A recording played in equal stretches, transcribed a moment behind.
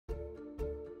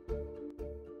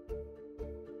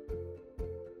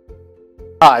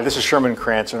Hi, this is Sherman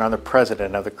Crancer, and I'm the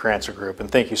president of the Crancer Group, and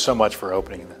thank you so much for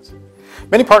opening this.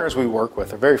 Many partners we work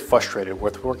with are very frustrated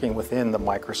with working within the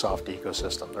Microsoft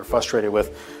ecosystem. They're frustrated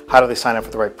with how do they sign up for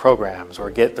the right programs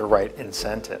or get the right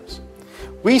incentives.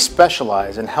 We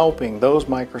specialize in helping those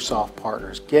Microsoft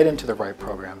partners get into the right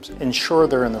programs, ensure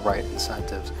they're in the right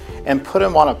incentives, and put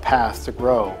them on a path to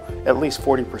grow at least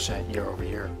 40% year over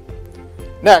year.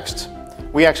 Next,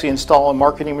 we actually install a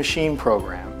marketing machine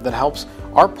program that helps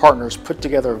our partners put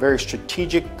together a very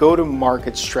strategic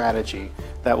go-to-market strategy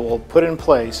that will put in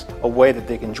place a way that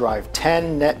they can drive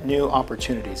 10 net new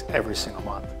opportunities every single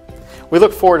month. We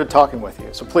look forward to talking with you,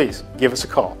 so please give us a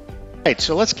call. Right,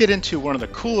 so let's get into one of the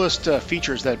coolest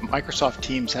features that Microsoft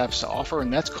Teams has to offer,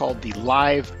 and that's called the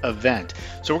live event.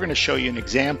 So we're going to show you an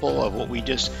example of what we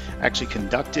just actually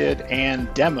conducted and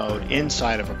demoed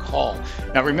inside of a call.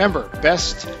 Now remember,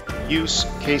 best use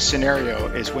case scenario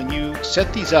is when you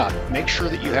set these up, make sure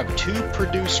that you have 2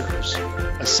 producers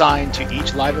assigned to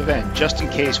each live event, just in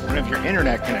case one of your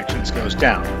internet connections goes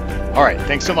down. All right,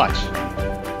 thanks so much.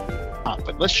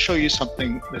 But let's show you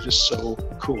something that is so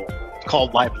cool. It's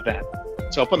called live event.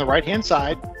 So up on the right hand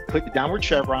side, click the downward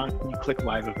chevron and you click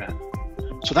live event.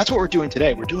 So that's what we're doing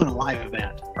today. We're doing a live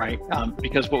event, right?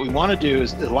 Because what we want to do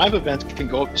is the live events can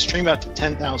go stream out to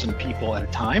 10,000 people at a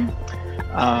time.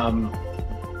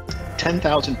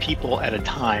 10,000 people at a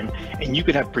time, and you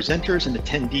could have presenters and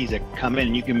attendees that come in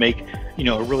and you can make,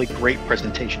 a really great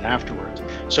presentation afterwards.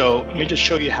 So let me just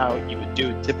show you how you would do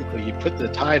it. Typically, you put the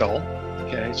title,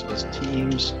 okay, so it's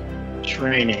Teams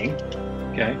Training,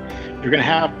 okay? You're going to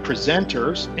have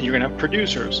presenters and you're going to have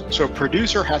producers. So a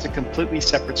producer has a completely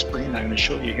separate screen I'm going to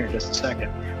show you here in just a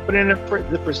second. But in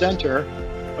the presenter,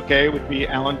 okay, would be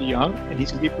Alan DeYoung, and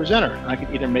he's going to be a presenter. I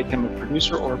can either make him a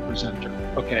producer or a presenter.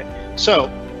 Okay, so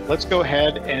let's go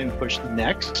ahead and push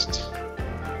next.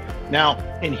 Now,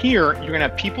 in here, you're going to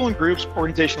have people and groups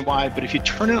organization-wide, but if you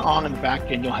turn it on in the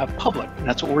back end, you'll have public. And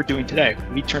that's what we're doing today.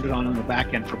 We turned it on in the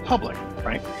back end for public,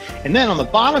 right? And then on the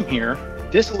bottom here,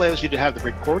 this allows you to have the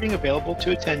recording available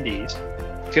to attendees.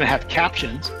 It's going to have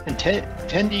captions,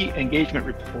 attendee engagement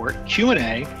report,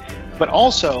 Q&A, but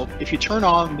also if you turn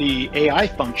on the AI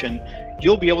function,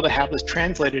 you'll be able to have this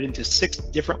translated into 6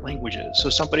 different languages. So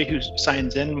somebody who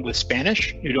signs in with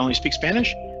Spanish, who only speaks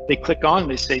Spanish, they click on,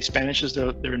 they say Spanish is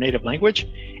their native language,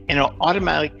 and it'll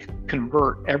automatically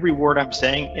convert every word I'm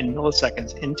saying in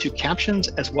milliseconds into captions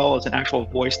as well as an actual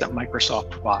voice that Microsoft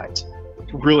provides.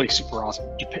 Really super awesome.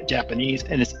 Japanese,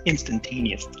 and it's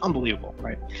instantaneous. It's unbelievable,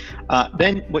 right?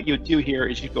 Then what you would do here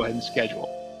is you go ahead and schedule.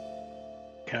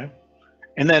 Okay.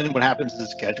 And then what happens is it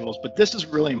schedules, but this is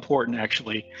really important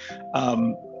actually.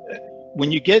 When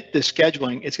you get the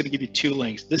scheduling, it's going to give you 2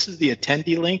 links. This is the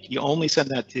attendee link. You only send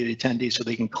that to the attendee so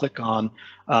they can click on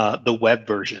the web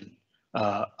version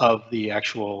of the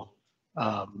actual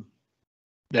web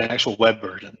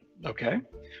version. Okay.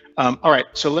 All right,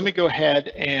 so let me go ahead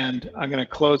and I'm going to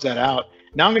close that out.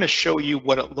 Now I'm going to show you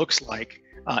what it looks like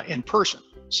in person.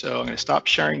 So I'm going to stop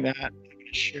sharing that. I'm going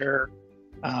to share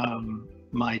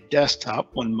my desktop.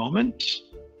 One moment.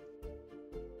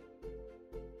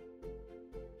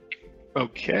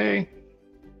 Okay.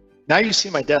 Now you see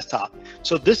my desktop.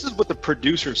 So this is what the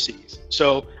producer sees.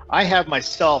 So I have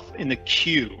myself in the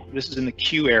queue. This is in the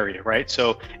queue area, right?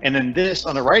 So, and then this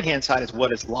on the right-hand side is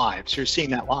what is live. So you're seeing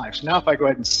that live. So now if I go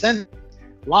ahead and send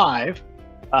live,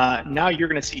 now you're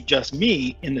going to see just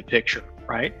me in the picture,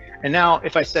 right? And now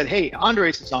if I said, hey,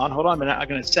 Andres is on, hold on a minute, I'm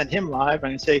going to send him live.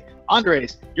 I'm going to say,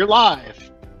 Andres, you're live,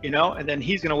 and then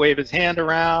he's going to wave his hand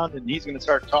around and he's going to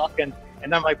start talking.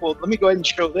 And I'm like, well, let me go ahead and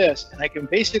show this. And I can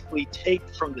basically take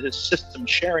from the system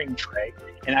sharing tray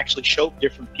and actually show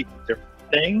different people different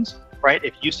things, right?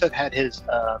 If Yusuf had his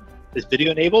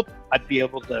video enabled, I'd be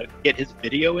able to get his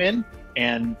video in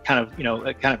and kind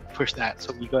of push that.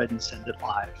 So we go ahead and send it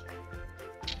live.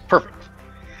 Perfect.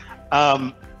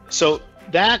 So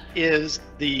that is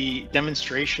the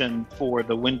demonstration for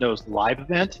the Windows Live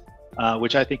event,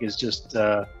 which I think is just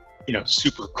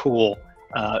super cool.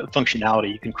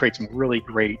 Functionality. You can create some really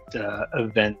great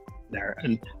event there.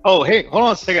 And oh, hey, hold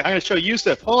on a second. I'm going to show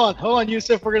Yusuf. Hold on,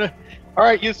 Yusuf. All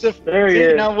right, Yusuf. There he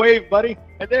is. Now wave, buddy.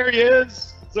 And there he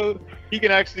is. So he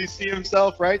can actually see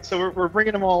himself, right? So we're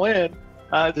bringing them all in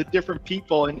to different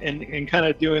people and kind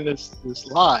of doing this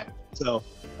live. So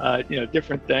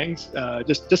different things.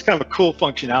 Just kind of a cool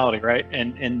functionality, right?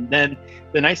 And then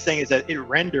the nice thing is that it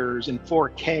renders in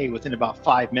 4K within about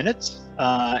 5 minutes,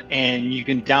 and you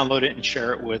can download it and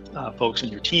share it with folks in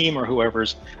your team or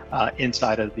whoever's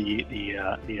inside of the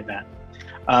event.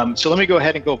 So let me go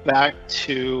ahead and go back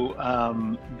to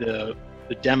the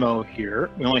the demo here.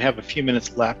 We only have a few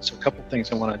minutes left, so a couple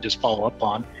things I want to just follow up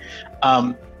on.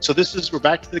 So we're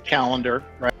back to the calendar,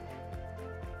 right?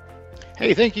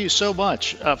 Hey, thank you so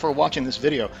much for watching this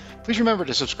video. Please remember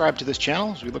to subscribe to this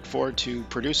channel as we look forward to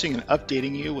producing and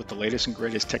updating you with the latest and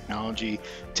greatest technology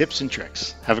tips and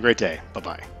tricks. Have a great day.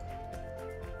 Bye-bye.